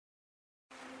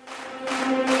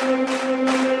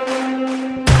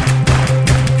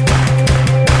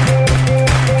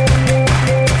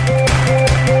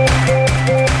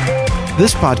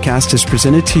This podcast is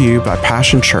presented to you by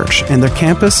Passion Church and their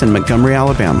campus in Montgomery,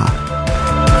 Alabama.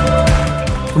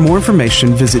 For more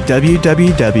information, visit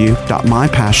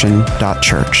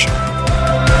www.mypassion.church.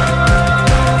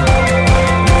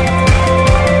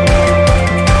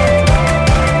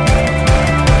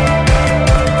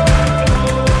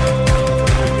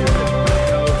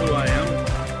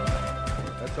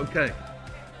 Okay.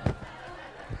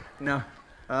 Now,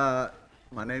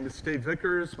 my name is Steve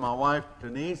Vickers. My wife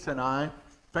Denise and I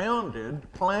planted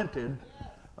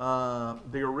the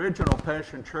original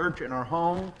Passion Church in our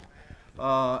home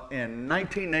in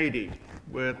 1980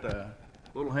 with a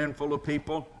little handful of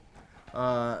people,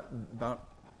 about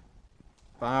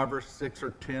 5 or 6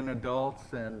 or 10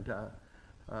 adults, and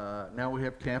now we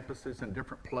have campuses in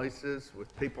different places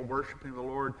with people worshiping the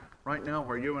Lord right now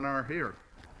where you and I are here.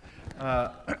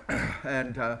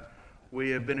 And we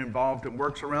have been involved in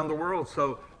works around the world.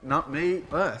 So not me,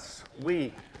 us,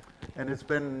 we. And it's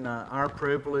been our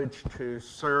privilege to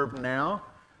serve now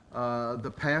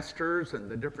the pastors and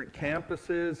the different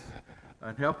campuses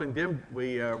and helping them.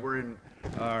 We were in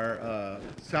our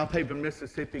South Haven,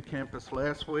 Mississippi campus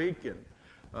last week, and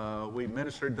we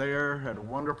ministered there, had a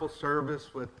wonderful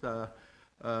service with the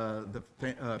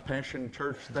Passion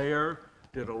Church there.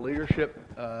 Did a leadership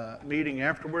meeting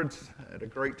afterwards. Had a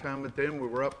great time with them. We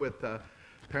were up with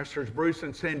Pastors Bruce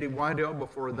and Sandy Wydell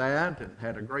before that, and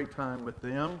had a great time with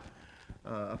them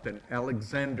up in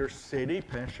Alexander City,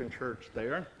 Passion Church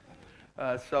there.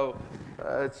 So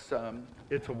it's a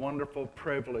wonderful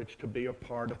privilege to be a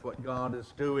part of what God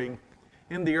is doing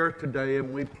in the earth today,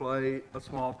 and we play a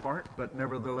small part, but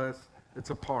nevertheless, it's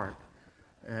a part,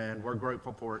 and we're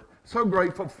grateful for it. So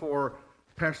grateful for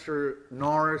Pastor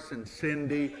Norris and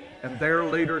Cindy and their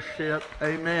leadership.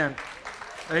 Amen.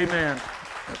 Amen.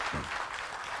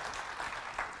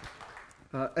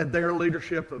 And their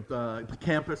leadership of the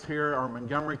campus here, our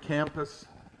Montgomery campus.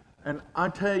 And I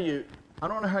tell you, I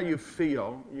don't know how you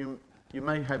feel. You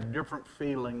may have different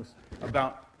feelings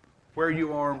about where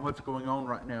you are and what's going on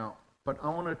right now. But I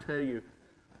want to tell you,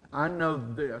 I know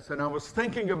this. And I was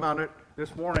thinking about it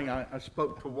this morning. I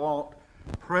spoke to Walt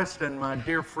Preston, my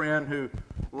dear friend who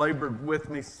labored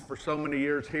with me for so many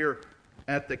years here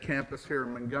at the campus here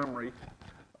in Montgomery.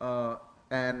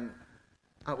 And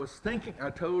I was thinking, I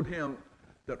told him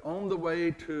that on the way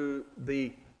to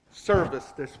the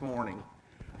service this morning,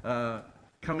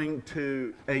 coming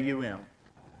to AUM,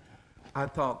 I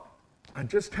thought, I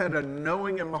just had a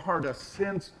knowing in my heart, a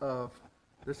sense of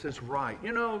this is right.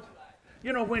 You know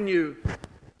when you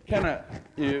kind of,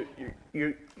 you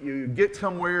get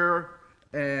somewhere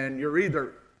and you're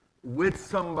either with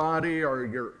somebody or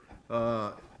you're,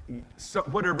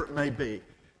 whatever it may be.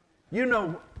 You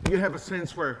know, you have a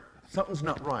sense where something's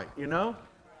not right, you know?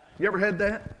 You ever had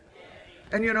that?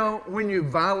 And you know, when you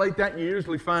violate that, you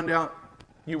usually find out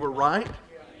you were right.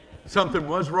 Something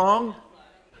was wrong.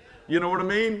 You know what I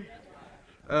mean?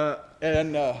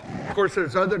 And of course,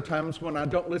 there's other times when I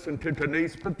don't listen to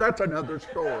Denise, but that's another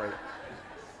story.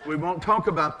 We won't talk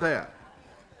about that,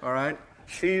 all right?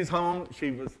 She's home.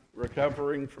 She was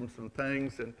recovering from some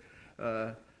things, and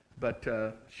but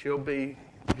she'll be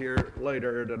here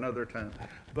later at another time.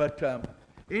 But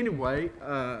anyway,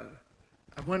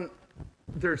 when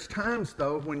there's times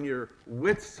though when you're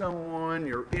with someone,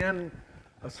 you're in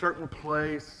a certain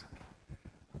place,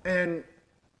 and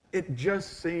it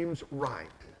just seems right.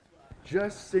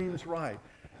 Just seems right,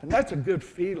 and that's a good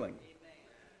feeling.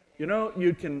 You know,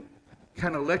 you can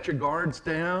kind of let your guards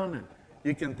down, and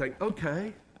you can think,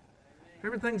 okay,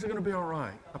 everything's going to be all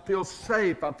right. I feel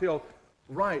safe. I feel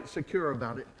right, secure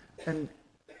about it. And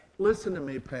listen to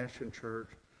me, Passion Church.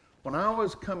 When I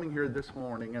was coming here this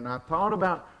morning and I thought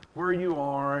about where you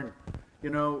are, and you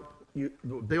know, the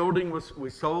building we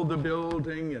sold the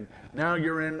building, and now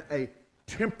you're in a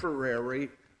temporary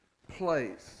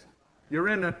place. You're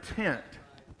in a tent,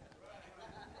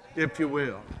 if you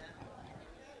will.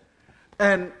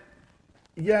 And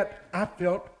yet I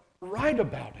felt right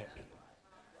about it.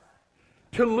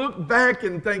 To look back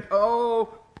and think,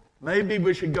 oh, maybe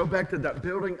we should go back to that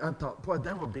building, I thought, boy,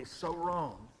 that would be so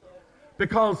wrong.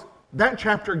 Because that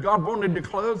chapter, God wanted to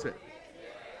close it.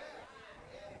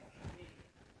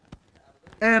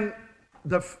 And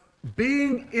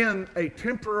being in a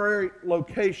temporary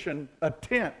location, a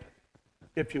tent,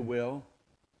 if you will,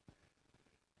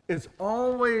 is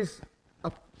always,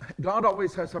 God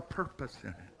always has a purpose in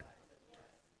it.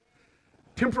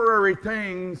 Temporary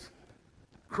things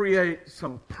create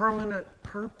some permanent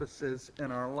purposes in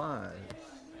our lives.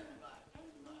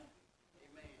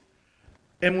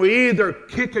 And we either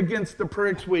kick against the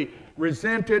pricks, we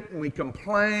resent it, and we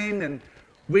complain, and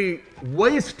we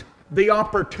waste the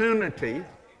opportunity,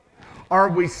 or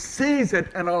we seize it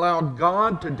and allow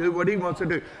God to do what He wants to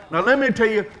do. Now let me tell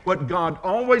you what God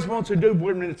always wants to do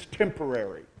when it's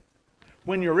temporary.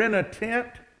 When you're in a tent,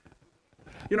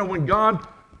 you know, when God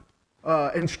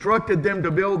instructed them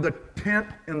to build the tent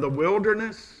in the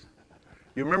wilderness,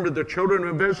 you remember the children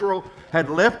of Israel had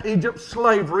left Egypt's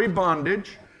slavery,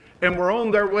 bondage, and were on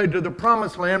their way to the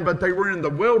promised land, but they were in the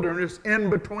wilderness in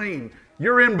between.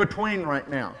 You're in between right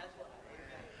now.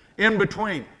 In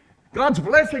between. God's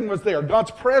blessing was there.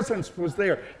 God's presence was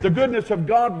there. The goodness of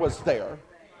God was there,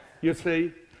 you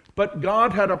see. But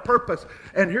God had a purpose.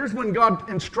 And here's when God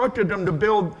instructed them to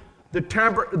build the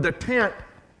tent.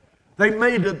 They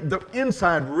made the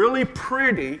inside really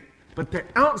pretty, but the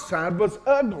outside was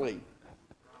ugly.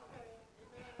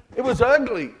 It was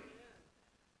ugly.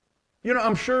 You know,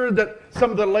 I'm sure that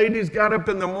some of the ladies got up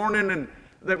in the morning and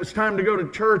it was time to go to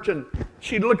church, and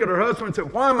she'd look at her husband and say,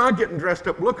 "Why am I getting dressed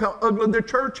up? Look how ugly the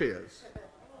church is.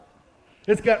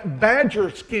 It's got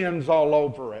badger skins all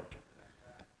over it.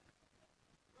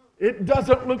 It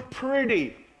doesn't look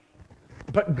pretty."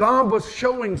 But God was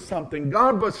showing something.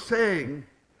 God was saying,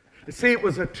 see, it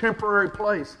was a temporary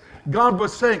place. God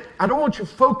was saying, I don't want you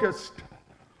focused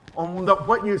on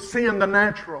what you see in the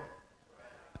natural.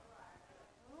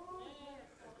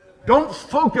 Don't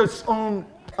focus on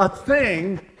a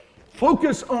thing.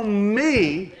 Focus on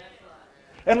me.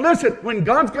 And listen, when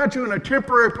God's got you in a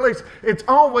temporary place, it's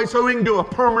always so He can do a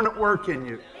permanent work in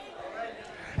you.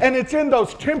 And it's in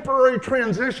those temporary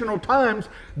transitional times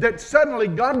that suddenly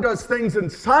God does things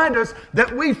inside us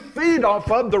that we feed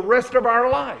off of the rest of our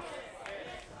life.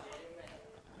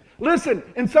 Listen,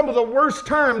 in some of the worst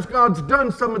times, God's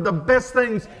done some of the best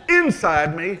things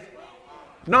inside me,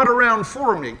 not around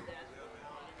for me.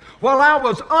 While I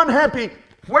was unhappy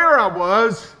where I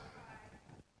was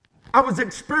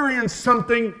experiencing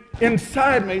something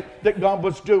inside me that God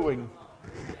was doing.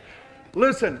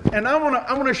 Listen, and I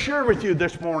want to share with you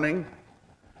this morning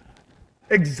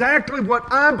exactly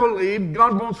what I believe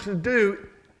God wants to do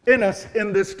in us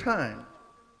in this time.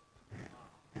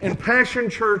 In Passion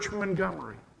Church,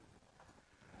 Montgomery.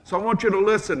 So I want you to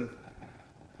listen.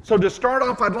 So to start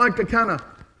off, I'd like to kind of,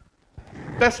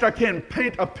 best I can,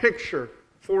 paint a picture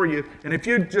for you. And if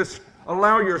you just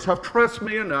allow yourself, trust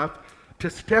me enough, to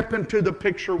step into the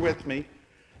picture with me,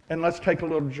 and let's take a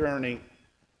little journey.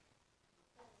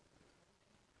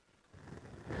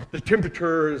 The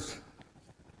temperature is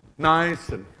nice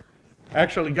and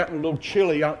actually gotten a little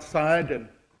chilly outside, and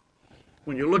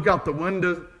when you look out the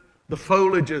window, the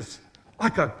foliage is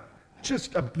like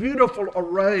just a beautiful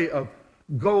array of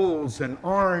golds and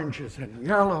oranges and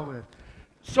yellow, and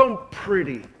so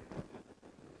pretty.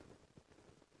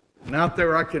 And out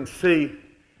there I can see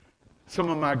some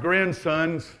of my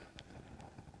grandsons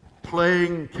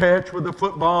playing catch with the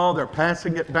football. They're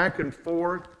passing it back and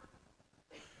forth.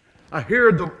 I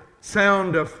hear the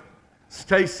sound of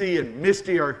Stacy and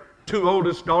Misty, our two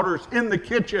oldest daughters, in the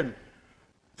kitchen,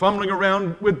 fumbling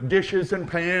around with dishes and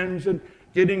pans and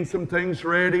getting some things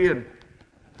ready. And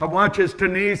I watch as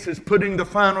Denise is putting the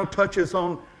final touches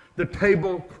on the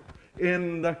table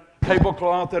in the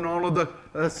tablecloth and all of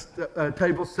the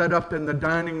tables set up in the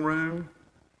dining room.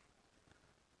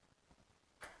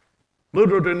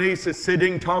 Little Denise is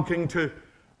sitting talking to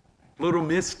little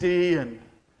Misty and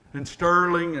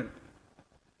Sterling, and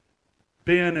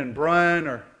Ben and Brian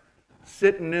are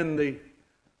sitting in the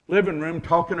living room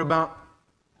talking about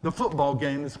the football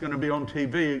game that's going to be on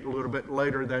TV a little bit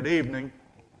later that evening.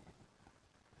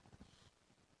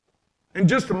 In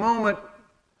just a moment,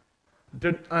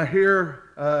 I hear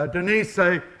Denise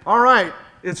say, "All right,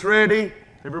 it's ready.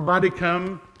 Everybody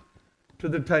come to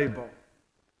the table."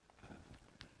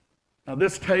 Now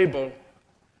this table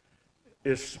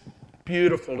is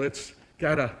beautiful. It's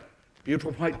got a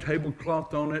beautiful white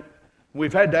tablecloth on it.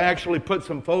 We've had to actually put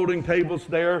some folding tables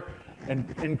there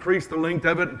and increase the length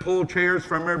of it and pull chairs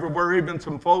from everywhere, even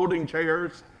some folding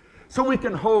chairs, so we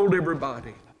can hold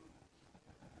everybody.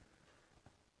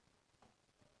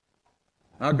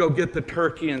 I'll go get the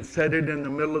turkey and set it in the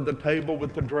middle of the table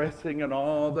with the dressing and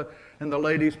and the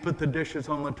ladies put the dishes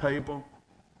on the table.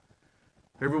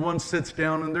 Everyone sits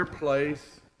down in their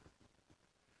place.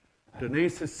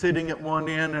 Denise is sitting at one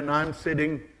end and I'm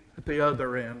sitting at the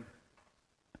other end.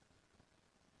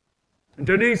 And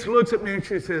Denise looks at me and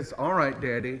she says, "All right,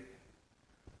 Daddy,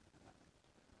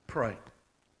 pray."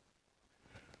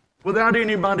 Without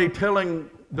anybody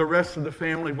telling the rest of the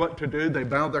family what to do, they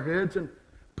bow their heads and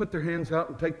put their hands out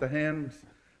and take the hands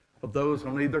of those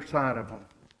on either side of them.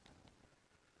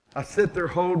 I sit there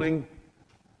holding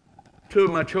two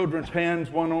of my children's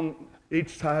hands, one on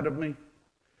each side of me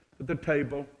at the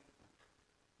table.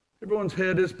 Everyone's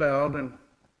head is bowed, and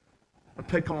I'll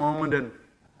take a moment and,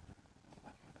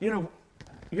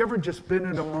 you ever just been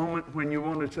in a moment when you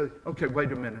want to say, okay,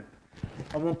 wait a minute.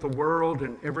 I want the world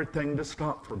and everything to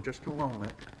stop for just a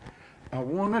moment. I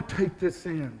want to take this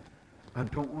in. I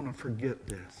don't want to forget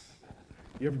this.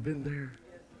 You ever been there?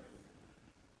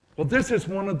 Well, this is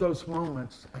one of those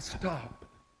moments. I stop.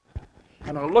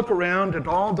 And I look around at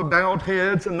all the bowed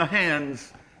heads and the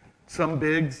hands, some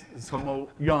big, some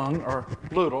young or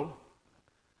little.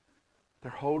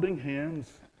 They're holding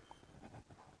hands.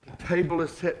 The table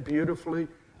is set beautifully,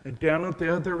 and down at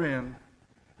the other end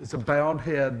is a bowed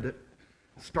head that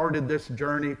started this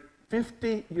journey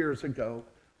 50 years ago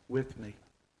with me.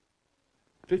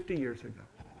 50 years ago.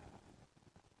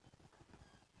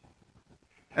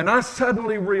 And I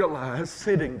suddenly realized,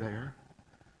 sitting there,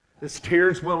 as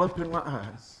tears well up in my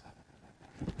eyes,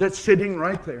 that sitting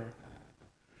right there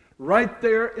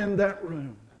in that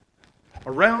room,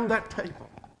 around that table,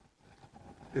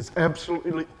 is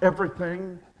absolutely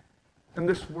everything in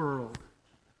this world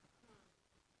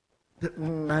that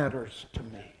matters to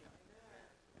me.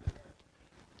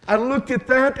 I look at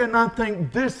that and I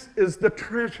think, this is the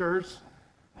treasures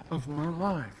of my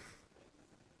life.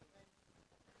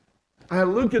 I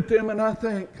look at them and I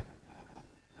think,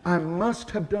 I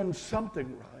must have done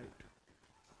something right.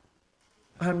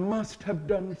 I must have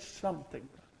done something right.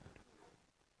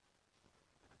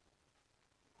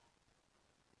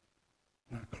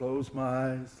 And I close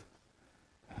my eyes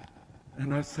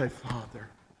and I say, Father,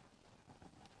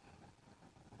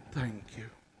 thank you.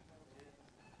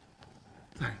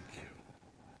 Thank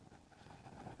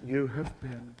you. You have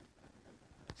been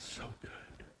so good.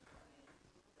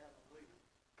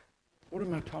 What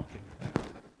am I talking about?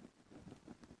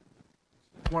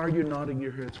 Why are you nodding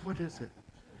your heads? What is it?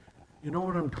 You know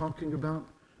what I'm talking about?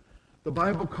 The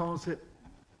Bible calls it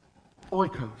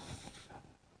oikos.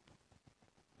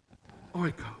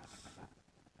 Oikos.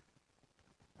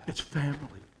 It's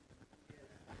family.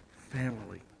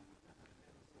 Family.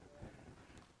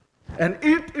 And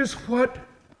it is what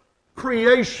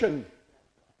creation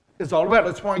is all about.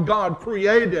 It's why God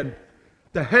created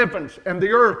the heavens and the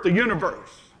earth, the universe.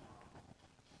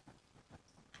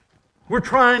 We're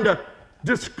trying to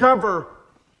discover.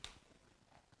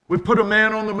 We put a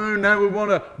man on the moon, now we want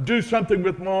to do something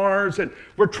with Mars, and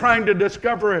we're trying to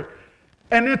discover it.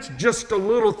 And it's just a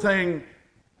little thing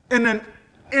in an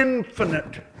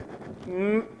infinite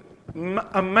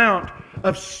amount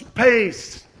of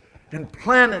space and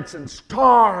planets and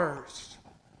stars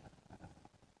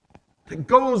that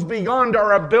goes beyond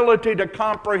our ability to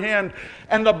comprehend.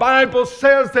 And the Bible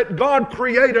says that God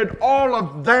created all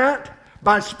of that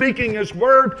by speaking His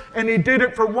word, and He did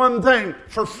it for one thing,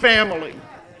 for family.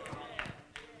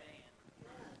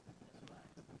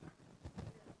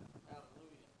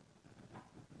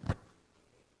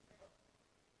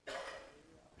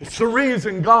 It's the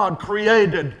reason God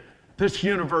created this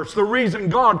universe, the reason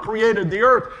God created the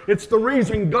earth. It's the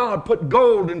reason God put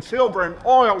gold and silver and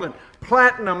oil and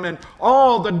platinum and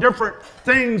all the different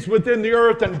things within the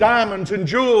earth and diamonds and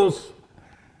jewels.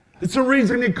 It's the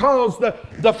reason He calls the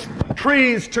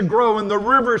trees to grow and the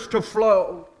rivers to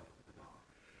flow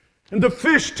and the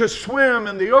fish to swim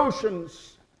in the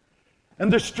oceans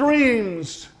and the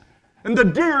streams and the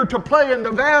deer to play in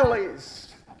the valleys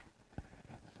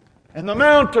and the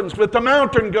mountains with the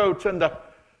mountain goats and the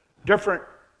different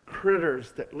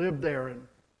critters that live there and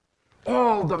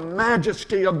all the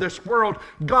majesty of this world.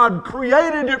 God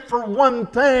created it for one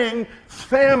thing,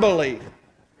 family.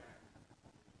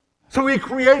 So He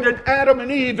created Adam and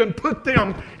Eve and put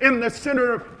them in the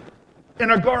center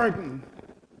in a garden.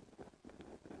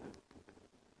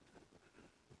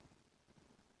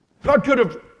 God could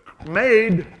have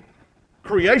made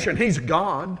creation. He's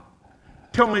God.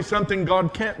 Tell me something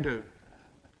God can't do.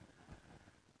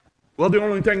 Well, the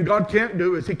only thing God can't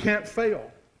do is He can't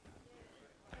fail.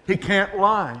 He can't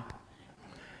lie.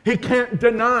 He can't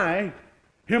deny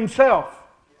Himself.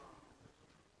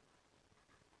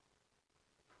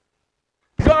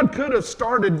 God could have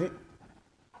started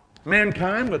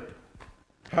mankind with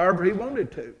however He wanted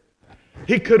to.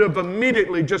 He could have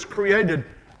immediately just created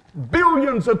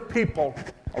billions of people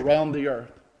around the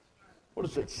earth. What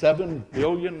is it, 7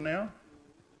 billion now?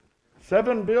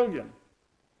 7 billion.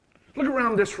 Look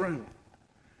around this room.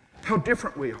 How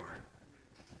different we are.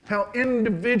 How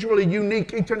individually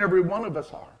unique each and every one of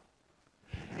us are.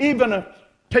 Even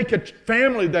take a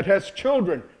family that has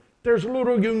children. There's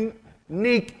little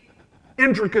unique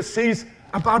intricacies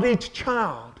about each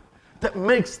child that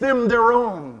makes them their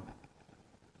own.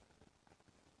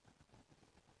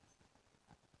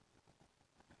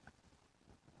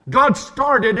 God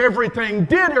started everything,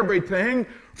 did everything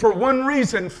for one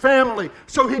reason, family.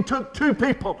 So he took two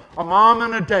people, a mom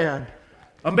and a dad,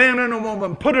 a man and a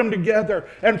woman, put them together,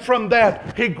 and from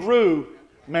that he grew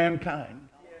mankind.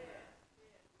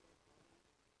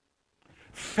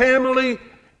 Family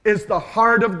is the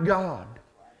heart of God.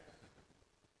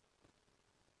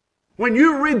 When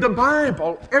you read the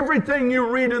Bible, everything you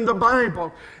read in the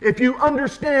Bible, if you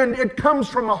understand, it comes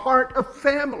from a heart of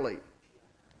family.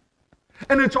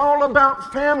 And it's all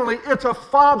about family. It's a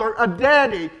father, a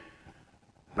daddy.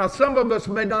 Now, some of us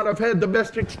may not have had the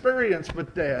best experience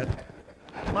with Dad.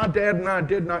 My dad and I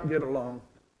did not get along.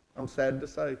 I'm sad to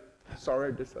say.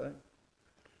 Sorry to say.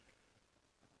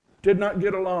 Did not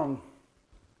get along.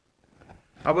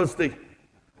 I was the,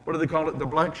 what do they call it, the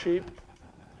black sheep?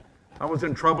 I was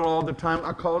in trouble all the time.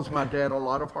 I caused my dad a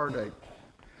lot of heartache.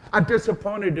 I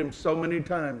disappointed him so many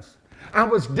times. I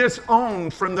was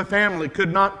disowned from the family,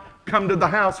 could not come to the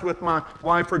house with my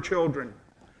wife or children,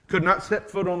 could not set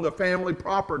foot on the family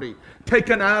property,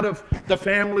 taken out of the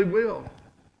family will.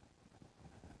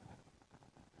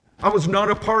 I was not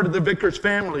a part of the Vickers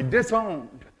family,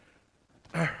 disowned.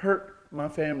 I hurt my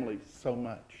family so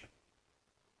much.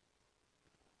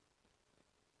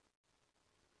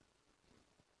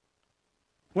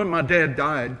 When my dad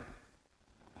died,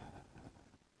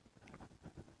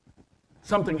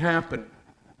 something happened.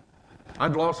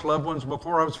 I'd lost loved ones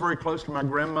before. I was very close to my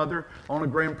grandmother, only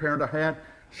grandparent I had.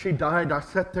 She died. I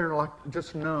sat there like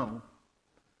just numb.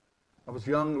 I was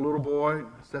young, a little boy,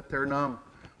 sat there numb.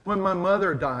 When my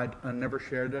mother died, I never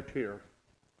shed a tear.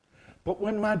 But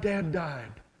when my dad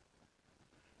died,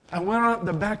 I went out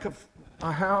the back of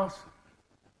my house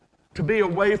to be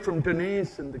away from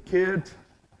Denise and the kids.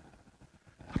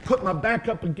 I put my back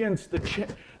up against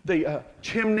the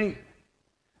chimney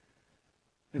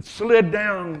and slid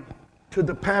down to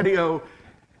the patio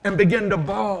and began to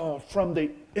bawl from my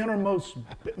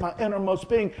innermost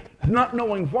being, not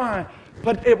knowing why,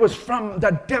 but it was from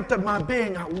the depth of my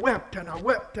being. I wept and I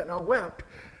wept and I wept.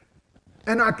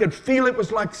 And I could feel it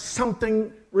was like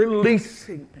something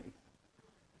releasing me.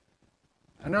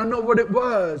 And I know what it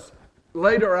was.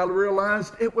 Later I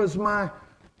realized it was my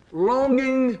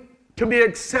longing to be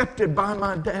accepted by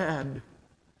my dad,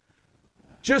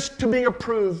 just to be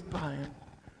approved by him,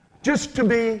 just to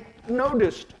be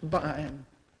noticed by him,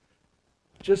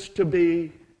 just to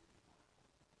be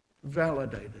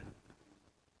validated.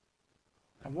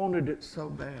 I wanted it so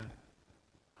bad.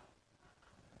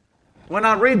 When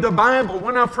I read the Bible,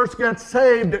 when I first got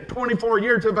saved at 24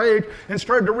 years of age and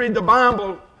started to read the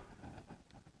Bible,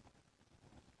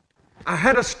 I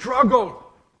had a struggle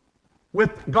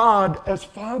with God as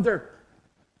Father,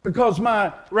 because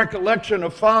my recollection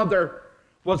of Father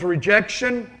was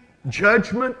rejection,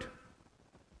 judgment.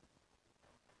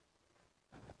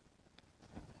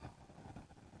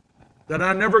 That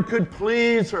I never could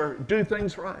please or do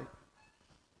things right.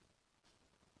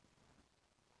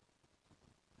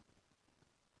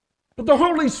 But the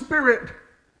Holy Spirit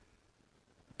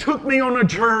took me on a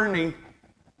journey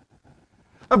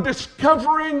of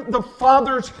discovering the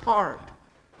Father's heart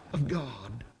of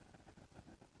God.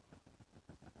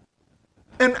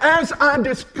 And as I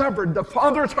discovered the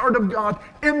Father's heart of God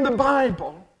in the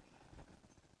Bible,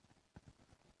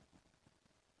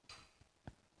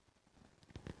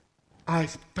 I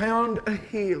found a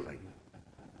healing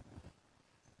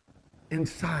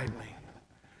inside me.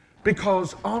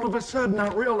 Because all of a sudden I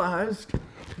realized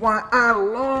why I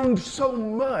longed so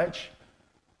much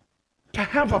to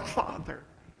have a father.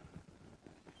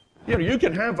 You know,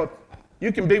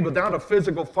 you can be without a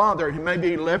physical father. Maybe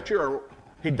he left you or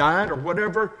he died or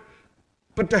whatever.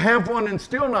 But to have one and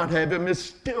still not have him is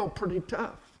still pretty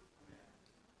tough.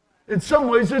 In some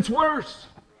ways it's worse.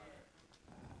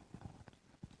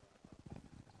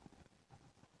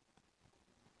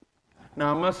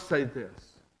 Now I must say this.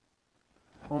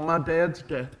 On my dad's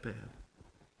deathbed,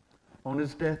 on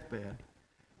his deathbed,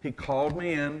 he called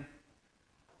me in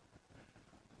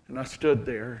and I stood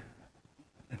there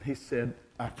and he said,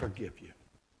 I forgive you.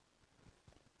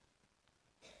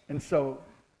 And so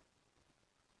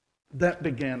that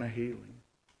began a healing.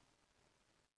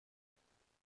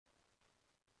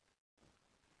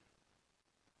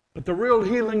 But the real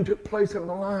healing took place in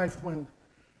my life when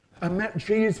I met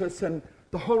Jesus and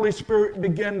the Holy Spirit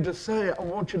began to say, I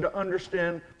want you to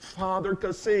understand, Father,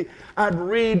 because see, I'd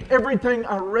read everything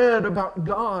I read about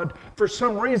God. For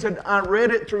some reason, I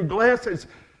read it through glasses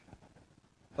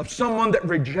of someone that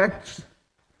rejects,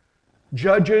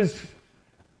 judges,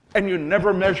 and you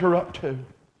never measure up to.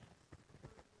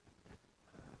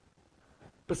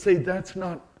 But see, that's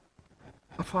not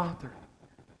a father.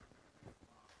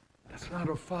 That's not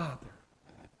a father.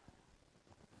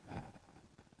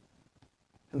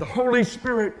 And the Holy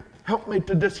Spirit helped me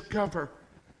to discover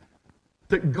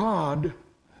that God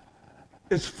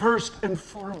is first and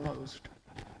foremost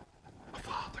a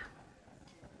Father.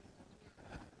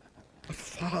 A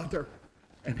Father.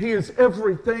 And He is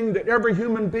everything that every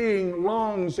human being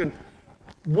longs and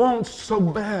wants so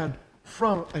bad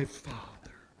from a Father.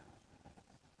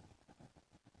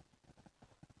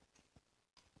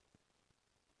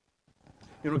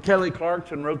 You know, Kelly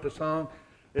Clarkson wrote the song.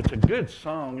 It's a good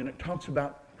song, and it talks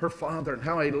about her father and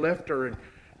how he left her and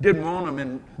didn't want him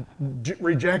and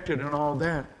rejected and all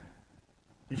that.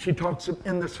 And she talks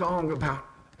in the song about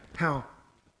how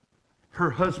her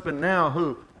husband now,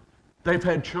 who they've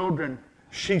had children,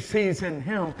 she sees in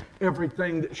him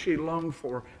everything that she longed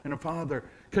for in a father.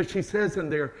 Because she says in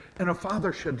there, and a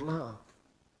father should love.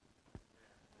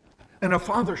 And a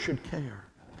father should care.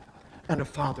 And a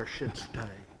father should stay.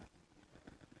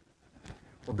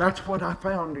 Well, that's what I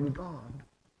found in God.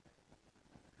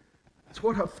 That's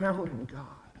what I found in God.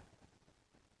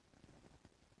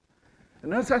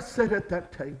 And as I sat at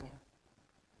that table,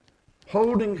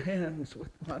 holding hands with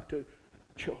my two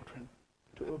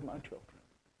of my children,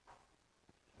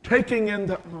 taking in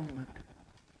that moment,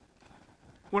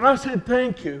 when I said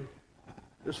thank you,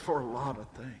 it's for a lot of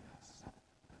things.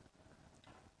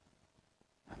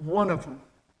 One of them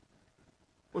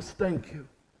was thank you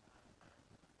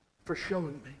for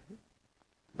showing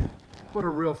me what a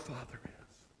real father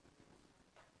is.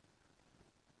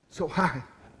 So I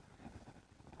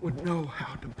would know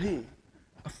how to be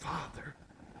a father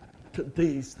to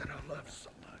these that I love so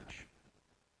much.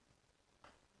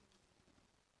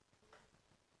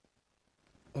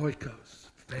 Oikos,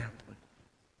 family.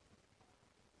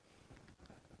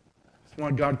 That's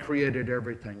why God created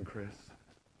everything, Chris.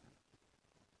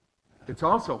 It's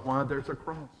also why there's a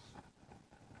cross.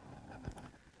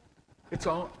 It's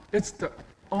the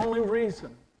only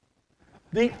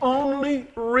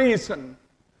reason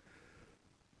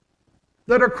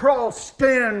that a cross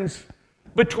stands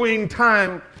between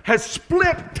time, has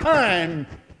split time.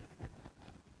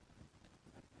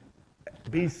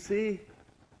 BC,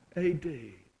 AD.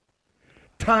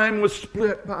 Time was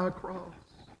split by a cross.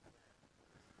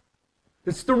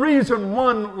 It's the reason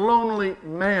one lonely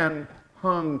man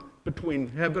hung between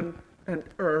heaven and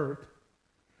earth,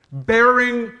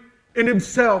 bearing in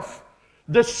himself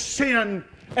the sin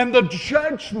and the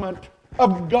judgment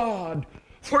of God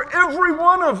for every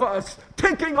one of us,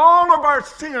 taking all of our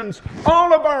sins,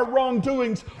 all of our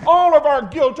wrongdoings, all of our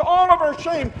guilt, all of our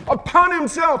shame upon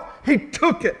himself. He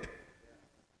took it.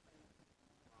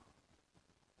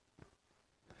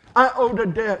 I owed a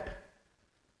debt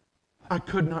I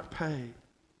could not pay.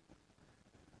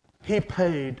 He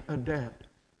paid a debt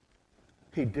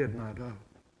he did not owe.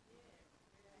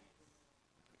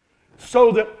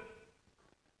 So that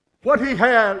what he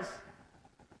has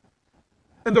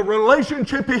and the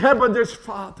relationship he had with his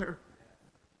Father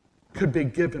could be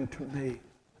given to me.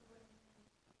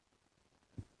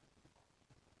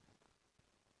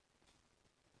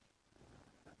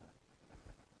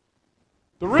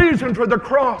 The reason for the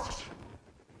cross,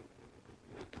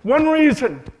 one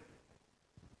reason,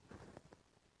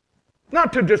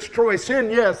 not to destroy sin.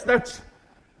 Yes, that's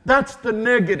the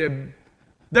negative.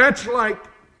 That's like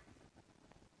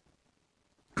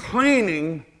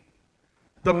cleaning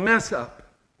the mess up.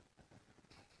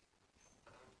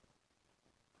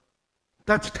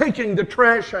 That's taking the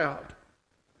trash out,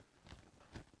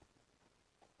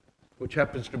 which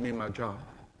happens to be my job.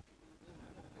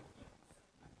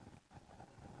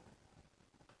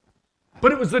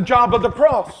 But it was the job of the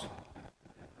cross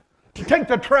to take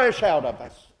the trash out of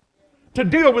us, to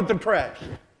deal with the trash.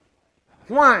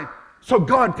 Why? So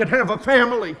God could have a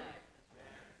family.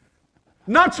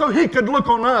 Not so He could look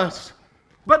on us,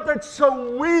 but that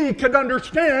so we could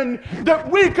understand that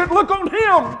we could look on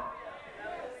Him.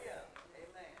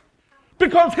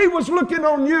 Because He was looking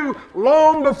on you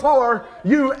long before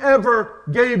you ever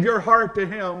gave your heart to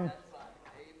Him.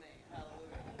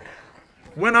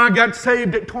 When I got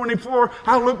saved at 24,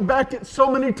 I look back at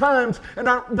so many times and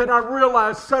that I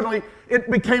realized suddenly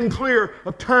it became clear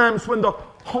of times when the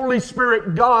Holy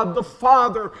Spirit, God, the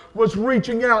Father, was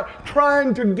reaching out,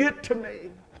 trying to get to me.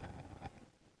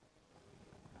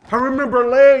 I remember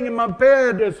laying in my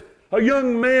bed as a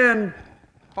young man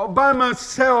all by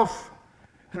myself,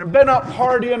 and I'd been up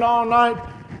partying all night,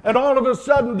 and all of a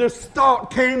sudden this thought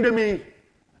came to me.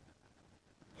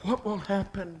 What will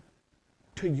happen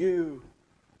to you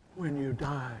when you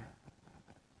die?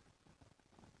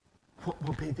 What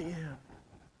will be the end?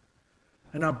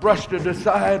 And I brushed it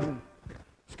aside and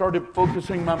started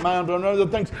focusing my mind on other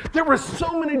things. There were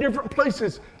so many different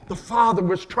places the Father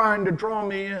was trying to draw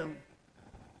me in.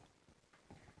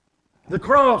 The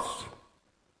cross.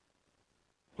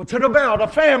 What's it about? A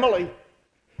family.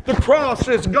 The cross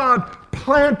is God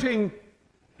planting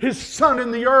His Son in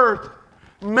the earth,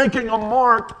 making a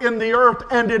mark in the earth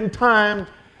and in time,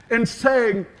 and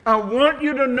saying, I want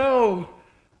you to know,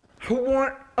 I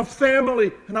want a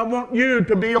family, and I want you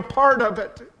to be a part of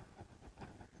it.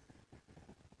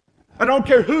 I don't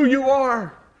care who you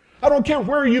are. I don't care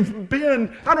where you've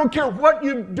been. I don't care what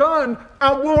you've done.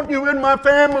 I want you in my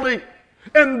family.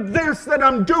 And this that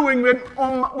I'm doing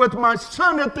with my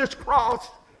Son at this cross,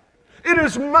 it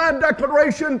is my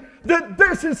declaration that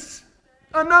this is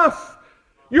enough.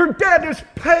 Your debt is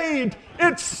paid.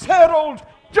 It's settled.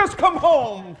 Just come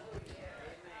home.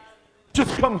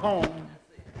 Just come home.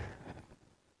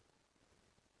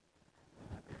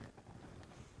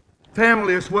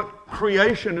 Family is what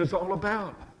creation is all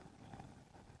about.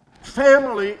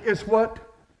 Family is what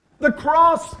the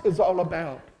cross is all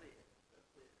about.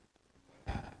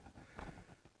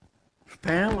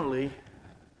 Family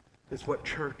is what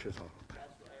church is all about.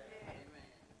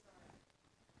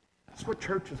 That's what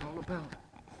church is all about.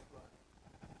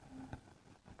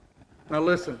 Now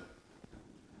listen.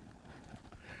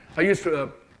 I used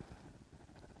to,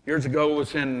 years ago,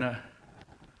 was in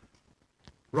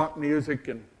rock music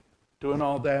and doing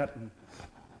all that.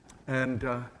 And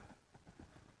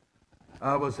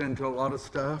I was into a lot of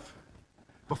stuff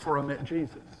before I met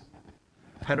Jesus.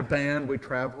 Had a band, we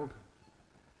traveled.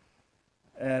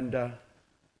 And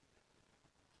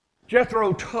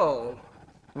Jethro Tull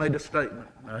made a statement.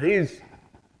 Now he's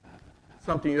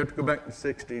something you have to go back to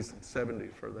the 60s and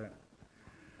 70s for that.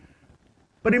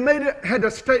 But he had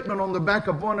a statement on the back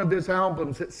of one of his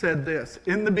albums that said this: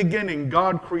 in the beginning,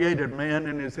 God created man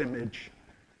in His image,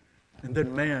 and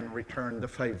then man returned the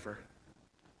favor.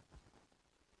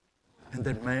 And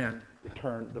then man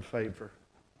returned the favor.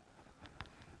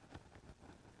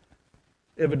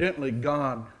 Evidently,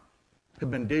 God had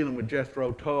been dealing with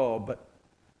Jethro Tull, but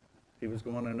he was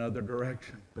going another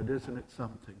direction. But isn't it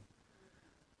something?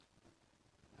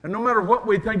 And no matter what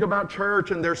we think about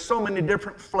church, and there's so many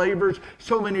different flavors,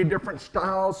 so many different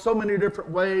styles, so many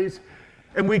different ways,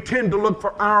 and we tend to look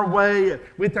for our way.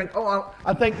 We think, oh,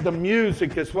 I think the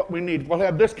music is what we need. We'll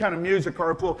have this kind of music, or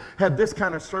if we'll have this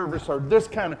kind of service, or this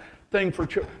kind of thing for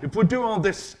church. If we do all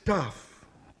this stuff.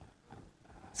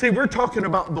 See, we're talking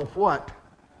about the what,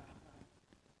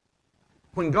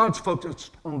 when God's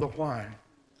focused on the why.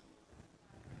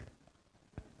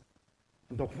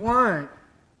 The why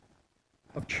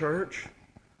of church,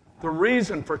 the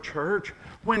reason for church.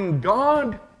 When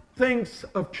God thinks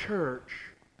of church,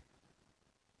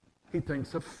 He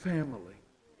thinks of family.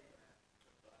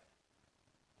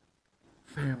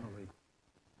 Family.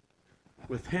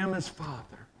 With Him as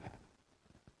Father,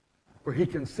 where He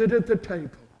can sit at the table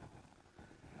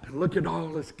and look at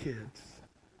all His kids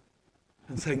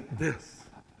and say, this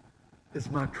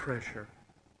is my treasure.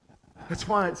 That's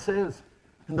why it says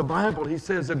in the Bible, He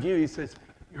says of you, He says,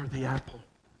 you're the apple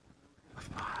of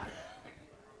my eye.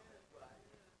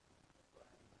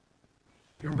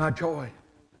 You're my joy.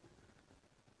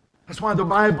 That's why the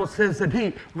Bible says that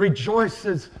He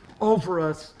rejoices over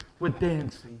us with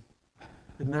dancing.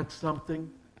 Isn't that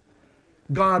something?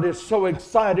 God is so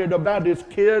excited about His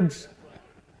kids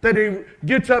that He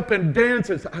gets up and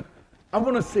dances. I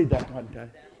want to see that one day.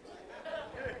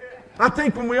 I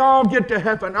think when we all get to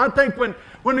heaven, I think when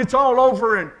it's all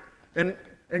over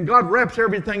and God wraps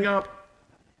everything up,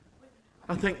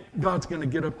 I think God's going to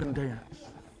get up and dance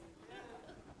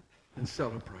and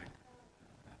celebrate.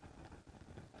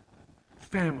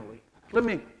 Family. Let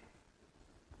me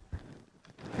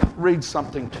read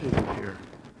something to you here.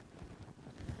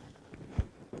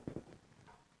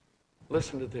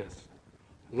 Listen to this.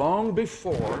 Long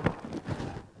before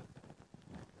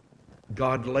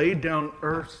God laid down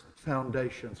earth's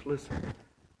foundations, listen.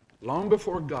 Long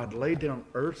before God laid down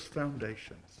earth's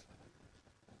foundations,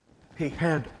 He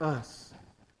had us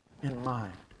in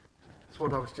mind. That's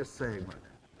what I was just saying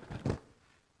right now.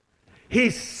 He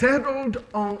settled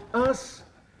on us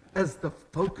as the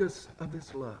focus of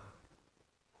His love.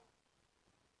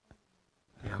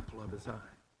 The apple of His eye.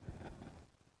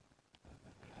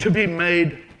 To be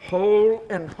made whole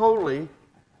and holy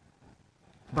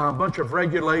by a bunch of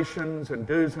regulations and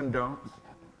do's and don'ts.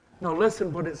 No,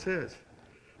 listen what it says.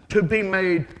 To be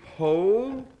made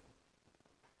whole.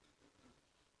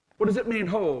 What does it mean,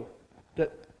 whole?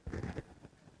 That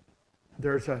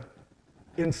there's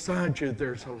inside you,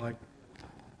 there's a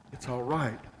it's all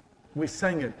right. We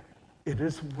sang it. It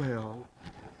is well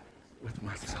with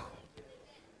my soul.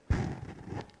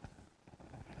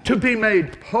 To be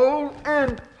made whole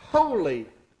and holy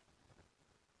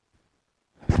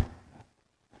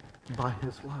by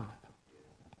His love.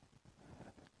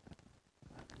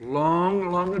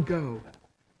 long, long ago,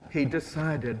 He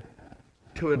decided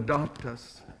to adopt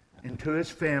us into His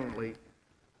family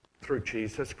through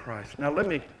Jesus Christ. Now let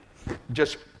me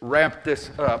just wrap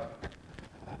this up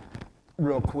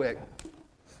real quick.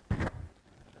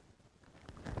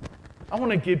 I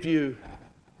want to give you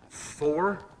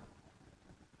four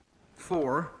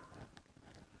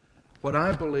what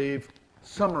I believe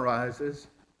summarizes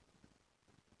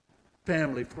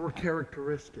family, 4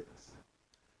 characteristics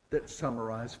that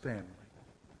summarize family.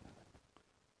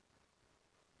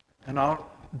 And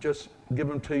I'll just give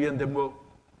them to you and then we'll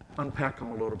unpack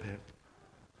them a little bit.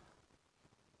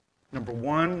 Number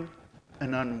 1,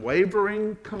 an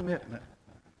unwavering commitment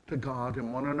to God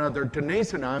and one another.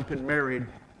 Denise and I have been married.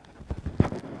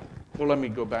 Well, let me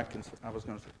go back and I was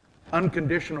going to say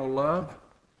unconditional love,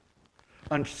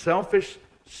 unselfish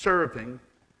serving,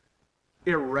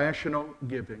 irrational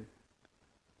giving.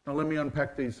 Now let me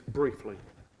unpack these briefly.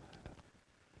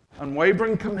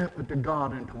 Unwavering commitment to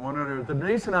God and to one another.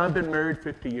 Denise and I have been married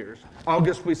 50 years.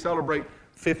 August we celebrate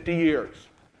 50 years.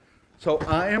 So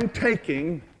I am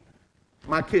taking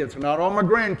my kids, not all my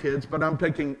grandkids, but I'm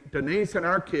taking Denise and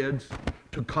our kids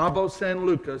to Cabo San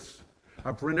Lucas.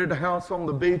 I've rented a house on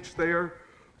the beach there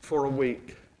for a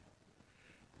week.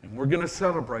 And we're going to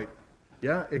celebrate.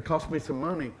 Yeah, it cost me some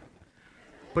money.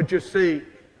 But you see,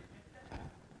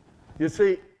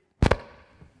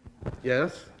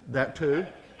 yes, that too.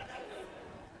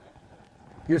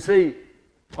 You see,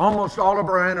 almost all of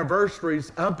our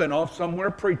anniversaries, I've been off somewhere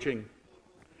preaching.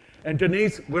 And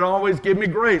Denise would always give me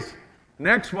grace.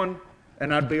 Next one,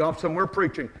 and I'd be off somewhere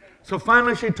preaching. So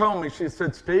finally she told me, she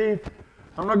said, Steve,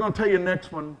 I'm not going to tell you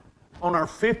next one. On our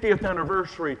 50th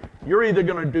anniversary, you're either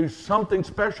going to do something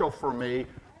special for me,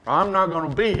 or I'm not going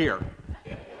to be here.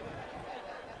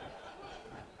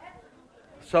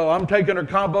 So I'm taking her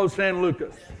Cabo San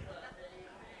Lucas.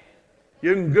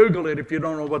 You can Google it if you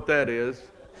don't know what that is.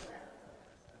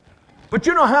 But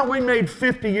you know how we made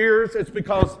 50 years? It's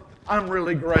because I'm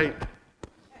really great.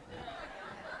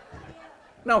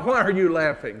 Now, why are you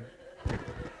laughing?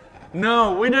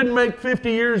 No, we didn't make 50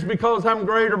 years because I'm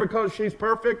great or because she's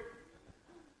perfect.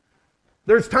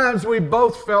 There's times we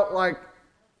both felt like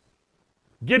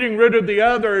getting rid of the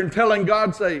other and telling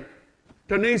God, say,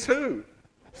 Denise who?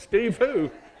 Steve who?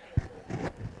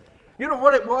 You know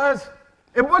what it was?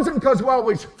 It wasn't because we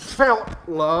always felt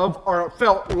love or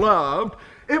felt loved.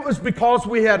 It was because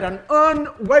we had an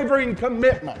unwavering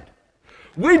commitment.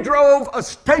 We drove a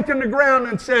stake in the ground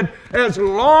and said, as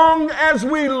long as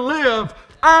we live,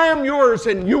 I am yours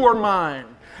and you are mine.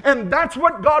 And that's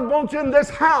what God wants in this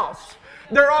house.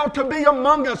 There ought to be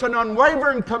among us an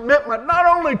unwavering commitment, not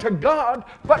only to God,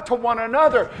 but to one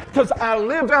another. Because I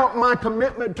live out my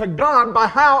commitment to God by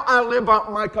how I live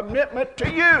out my commitment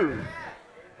to you.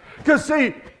 Because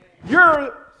see,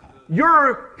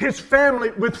 you're His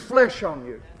family with flesh on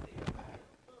you.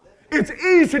 It's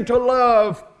easy to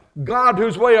love God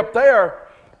who's way up there,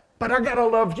 but I got to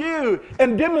love you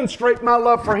and demonstrate my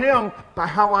love for Him by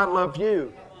how I love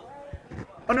you.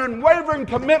 An unwavering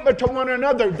commitment to one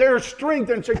another. There's strength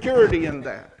and security in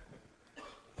that.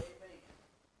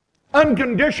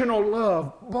 Unconditional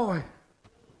love. Boy,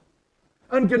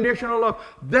 unconditional love.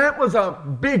 That was a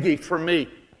biggie for me.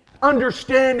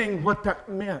 Understanding what that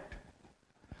meant.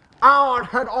 I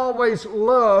had always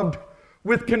loved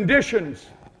with conditions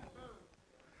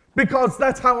because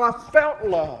that's how I felt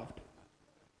loved.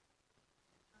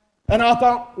 And I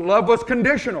thought love was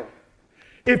conditional.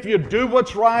 If you do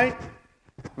what's right,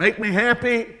 make me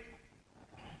happy,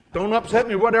 don't upset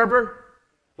me, whatever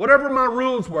my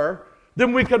rules were,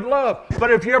 then we could love.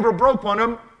 But if you ever broke one of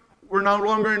them, we're no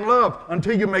longer in love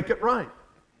until you make it right.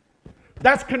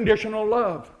 That's conditional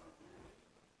love.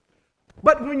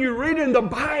 But when you read in the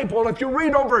Bible, if you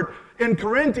read over in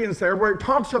Corinthians there, where it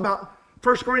talks about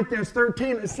 1 Corinthians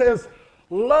 13, it says,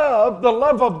 love, the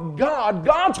love of God,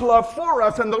 God's love for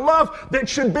us, and the love that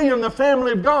should be in the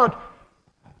family of God,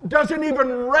 doesn't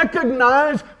even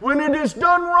recognize when it is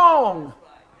done wrong.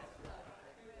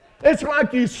 It's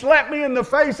like you slap me in the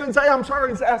face and say, I'm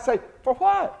sorry. I say, for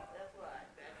what?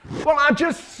 Well, I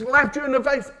just slapped you in the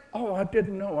face. Oh, I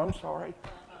didn't know. I'm sorry.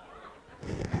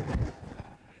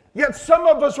 Yet some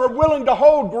of us are willing to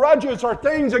hold grudges or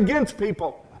things against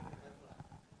people.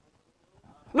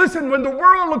 Listen, when the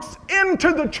world looks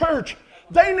into the church,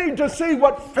 they need to see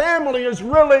what family is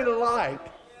really like.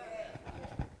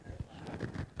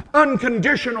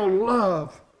 Unconditional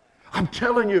love. I'm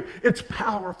telling you, it's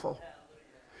powerful.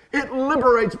 It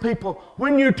liberates people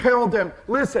when you tell them,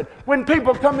 listen, when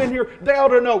people come in here, they ought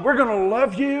to know, we're going to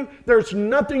love you. There's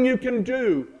nothing you can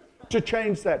do to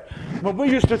change that. When we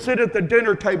used to sit at the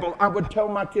dinner table, I would tell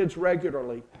my kids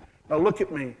regularly, Now look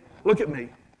at me. Look at me.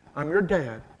 I'm your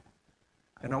dad.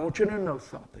 And I want you to know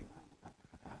something.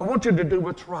 I want you to do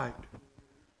what's right.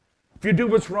 If you do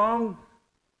what's wrong,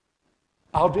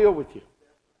 I'll deal with you.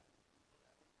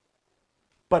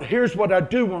 But here's what I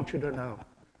do want you to know.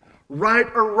 Right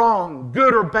or wrong,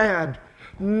 good or bad,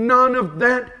 none of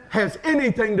that has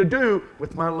anything to do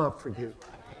with my love for you.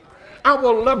 I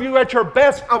will love you at your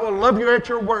best. I will love you at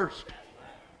your worst.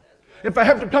 If I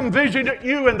have to come visit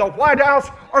you in the White House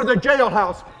or the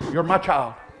jailhouse, you're my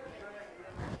child.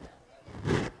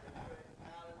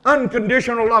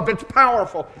 Unconditional love, it's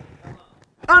powerful.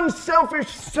 Unselfish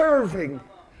serving.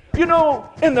 You know,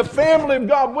 in the family of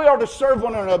God, we are to serve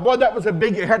one another. Boy, that was a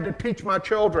biggie. I had to teach my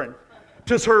children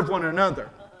to serve one another.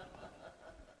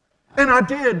 And I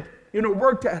did,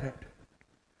 worked at it.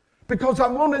 Because I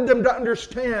wanted them to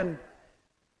understand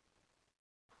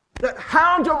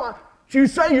that you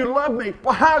say you love me.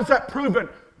 Well, how is that proven?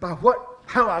 By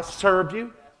how I served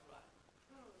you.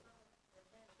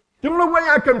 The only way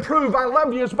I can prove I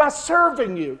love you is by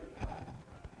serving you.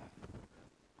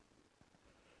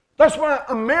 That's why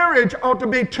a marriage ought to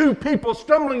be two people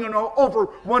stumbling over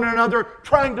one another,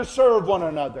 trying to serve one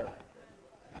another.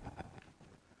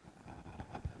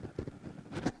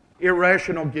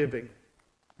 Irrational giving.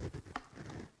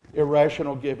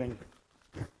 Irrational giving.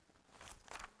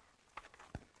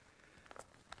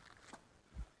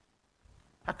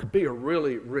 I could be a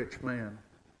really rich man.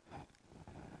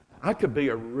 I could be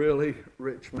a really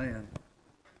rich man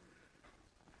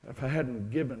if I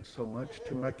hadn't given so much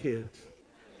to my kids.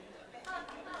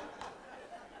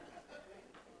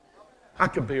 I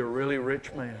could be a really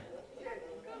rich man.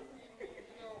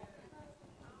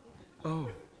 Oh,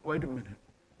 wait a minute.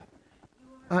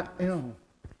 I am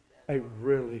a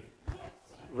really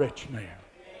rich man.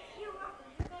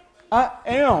 I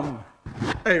am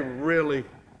a really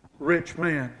rich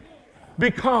man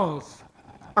because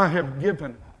I have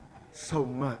given so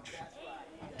much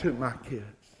to my kids.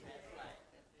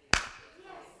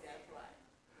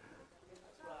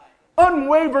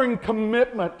 Unwavering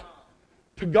commitment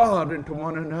to God and to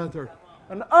one another.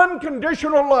 An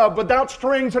unconditional love without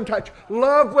strings attached.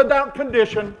 Love without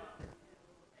condition.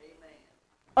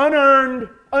 Unearned,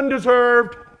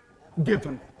 undeserved,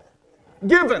 given.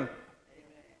 Given.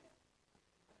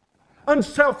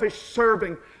 Unselfish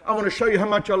serving. I want to show you how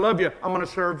much I love you. I'm going to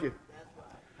serve you.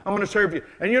 I'm going to serve you.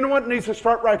 And you know what needs to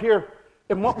start right here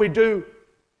in what we do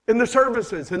in the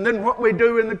services and then what we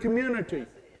do in the community.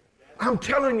 I'm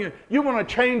telling you, you want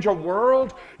to change a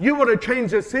world? You want to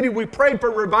change this city? We prayed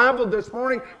for revival this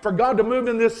morning for God to move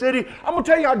in this city. I'm going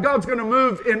to tell you how God's going to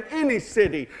move in any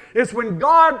city. It's when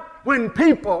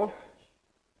people,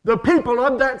 the people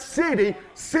of that city,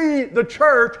 see the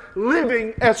church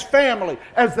living as family,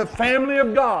 as the family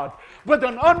of God, with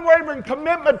an unwavering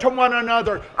commitment to one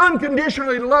another,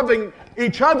 unconditionally loving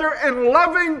each other and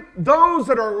loving those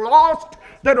that are lost,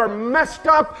 that are messed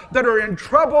up, that are in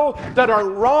trouble, that are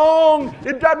wrong.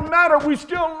 It doesn't matter. We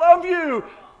still love you.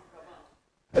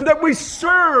 And that we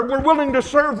serve. We're willing to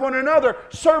serve one another,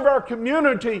 serve our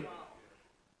community.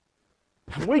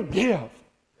 And we give.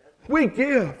 We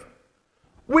give.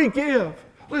 We give.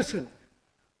 Listen,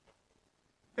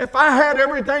 if I had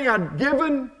everything I'd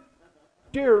given,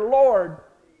 dear Lord,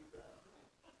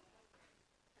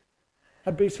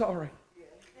 I'd be sorry.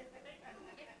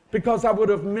 Because I would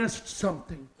have missed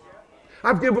something.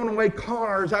 I've given away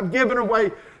cars. I've given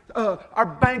away our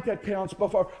bank accounts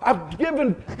before.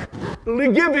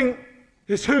 Giving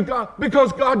is who God,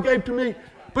 because God gave to me.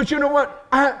 But you know what?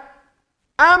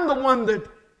 I'm the one that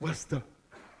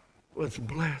was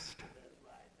blessed.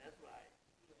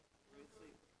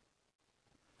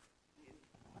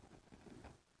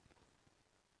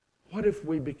 What if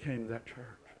we became that church?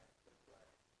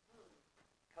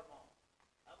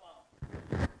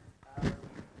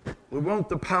 We want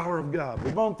the power of God.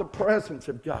 We want the presence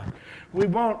of God. We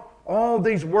want all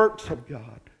these works of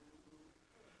God.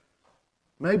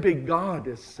 Maybe God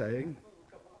is saying,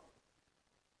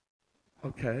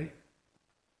 okay,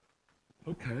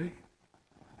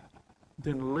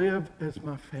 then live as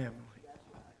my family.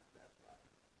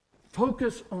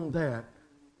 Focus on that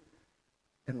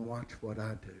and watch what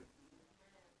I do.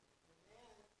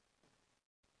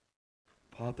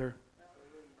 Father,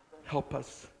 help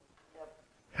us.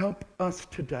 Help us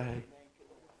today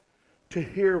to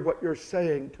hear what you're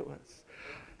saying to us.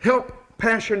 Help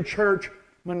Passion Church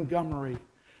Montgomery,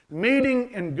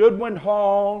 meeting in Goodwin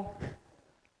Hall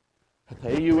at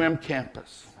the AUM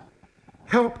campus.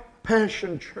 Help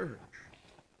Passion Church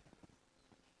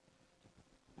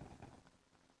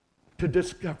to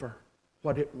discover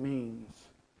what it means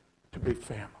to be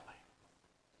family.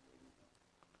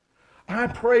 I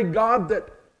pray, God, that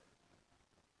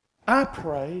I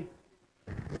pray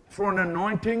for an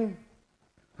anointing.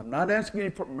 I'm not asking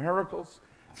you for miracles,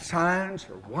 signs,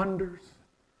 or wonders.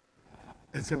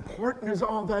 As important as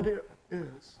all that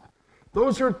is,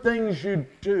 those are things you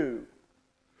do.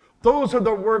 Those are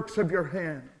the works of your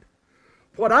hand.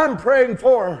 What I'm praying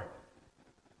for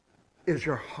is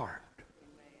your heart.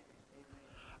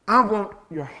 I want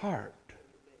your heart.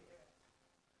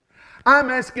 I'm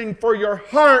asking for your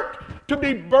heart to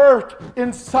be birthed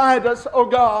inside us, oh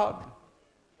God.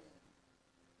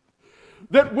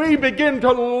 That we begin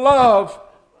to love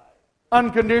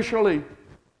unconditionally.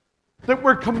 That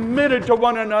we're committed to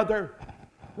one another.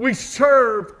 We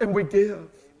serve and we give.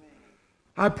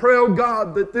 I pray, oh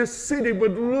God, that this city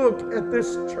would look at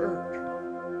this church,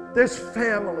 this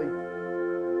family,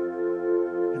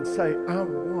 and say, I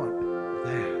want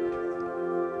that.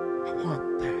 I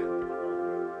want that.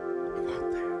 I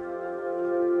want that.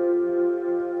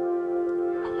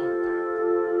 I want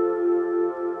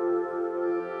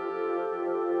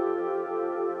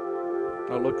that.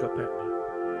 Now look up at me.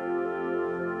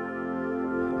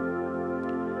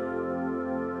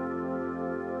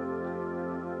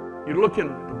 You look in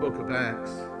the book of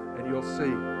Acts and you'll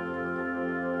see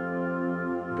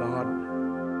God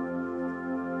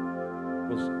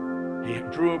He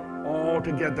drew it all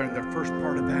together in the first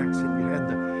part of Acts, and you had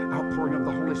the outpouring of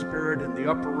the Holy Spirit in the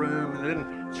upper room, and then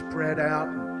it spread out,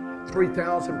 and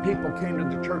 3,000 people came to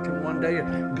the church in one day,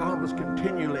 and God was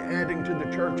continually adding to the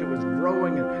church. It was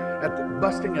growing and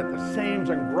busting at the seams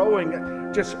and growing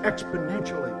just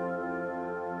exponentially.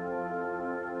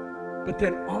 But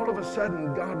then all of a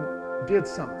sudden, God did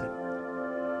something.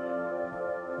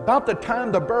 About the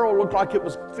time the barrel looked like it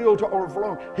was filled to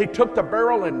overflowing, He took the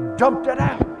barrel and dumped it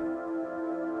out.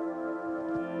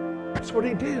 That's what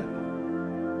He did.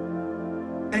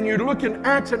 And you look in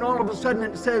Acts, and all of a sudden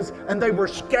it says, and they were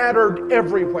scattered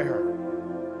everywhere.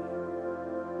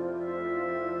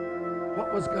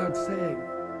 What was God saying?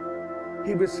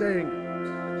 He was saying,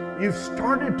 you've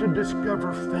started to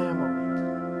discover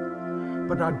family,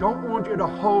 but I don't want you to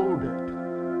hold it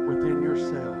within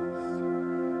yourselves.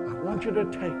 I want you to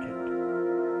take it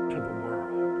to the world.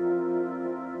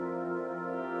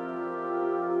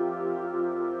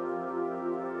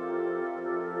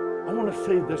 I want to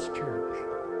see this church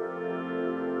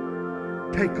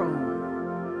take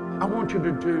on. I want you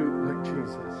to do like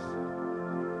Jesus.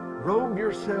 Robe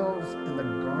yourselves in the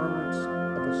garments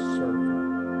of a servant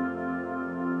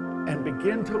and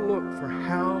begin to look for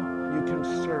how you can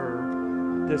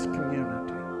serve this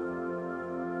community.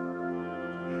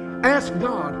 Ask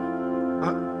God,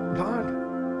 God,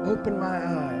 open my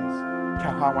eyes to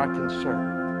how I can serve.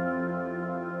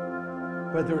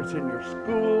 Whether it's in your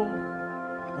school,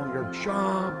 on your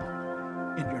job,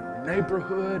 in your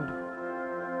neighborhood.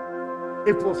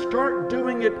 If we'll start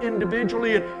doing it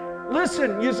individually, and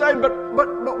listen, you say, but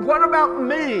what about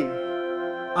me?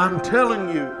 I'm telling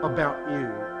you about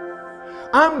you.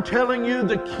 I'm telling you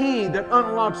the key that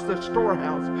unlocks the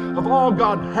storehouse of all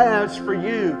God has for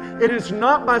you. It is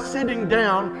not by sitting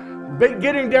down,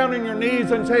 getting down on your knees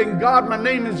and saying, God, my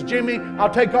name is Jimmy, I'll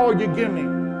take all you give me.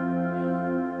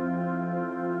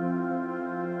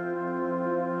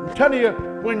 I'm telling you,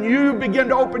 when you begin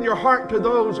to open your heart to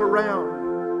those around,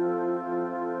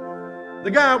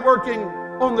 the guy working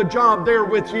on the job there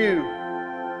with you,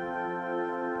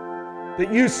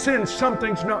 that you sense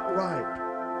something's not right.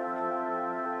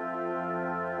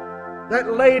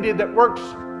 That lady that works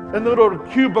in the little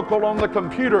cubicle on the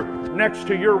computer next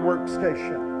to your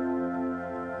workstation,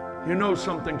 you know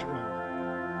something's wrong.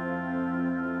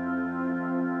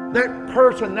 That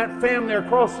person, that family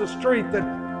across the street that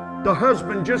the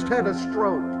husband just had a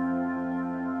stroke.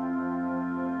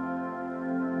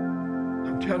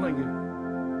 I'm telling you,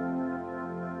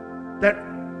 that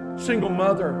single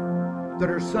mother that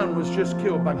her son was just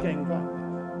killed by gang violence.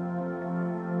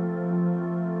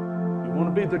 You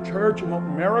want to be the church? You want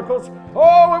miracles?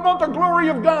 Oh, we want the glory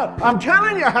of God. I'm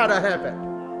telling you how to have it.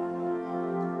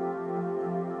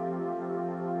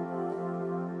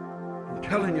 I'm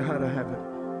telling you how to have it.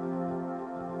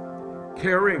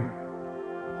 Caring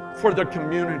for the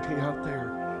community out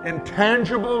there in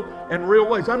tangible and real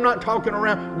ways. I'm not talking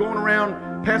around, going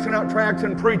around passing out tracts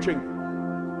and preaching.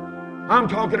 I'm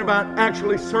talking about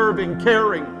actually serving,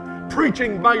 caring,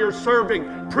 preaching by your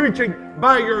serving, preaching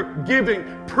by your giving,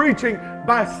 preaching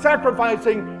by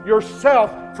sacrificing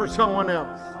yourself for someone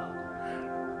else,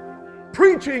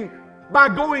 preaching by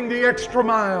going the extra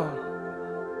mile.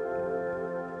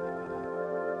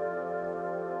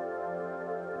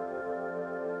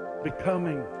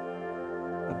 Becoming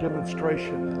a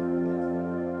demonstration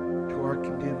to our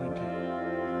community.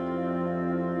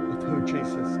 who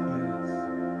Jesus is.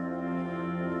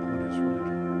 What is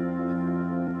right.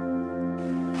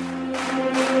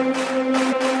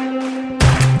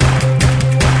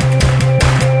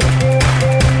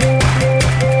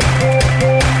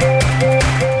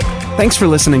 Thanks for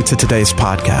listening to today's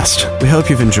podcast. We hope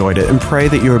you've enjoyed it and pray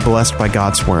that you are blessed by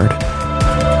God's Word.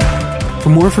 For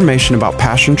more information about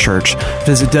Passion Church,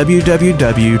 visit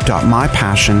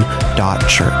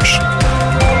www.mypassion.church.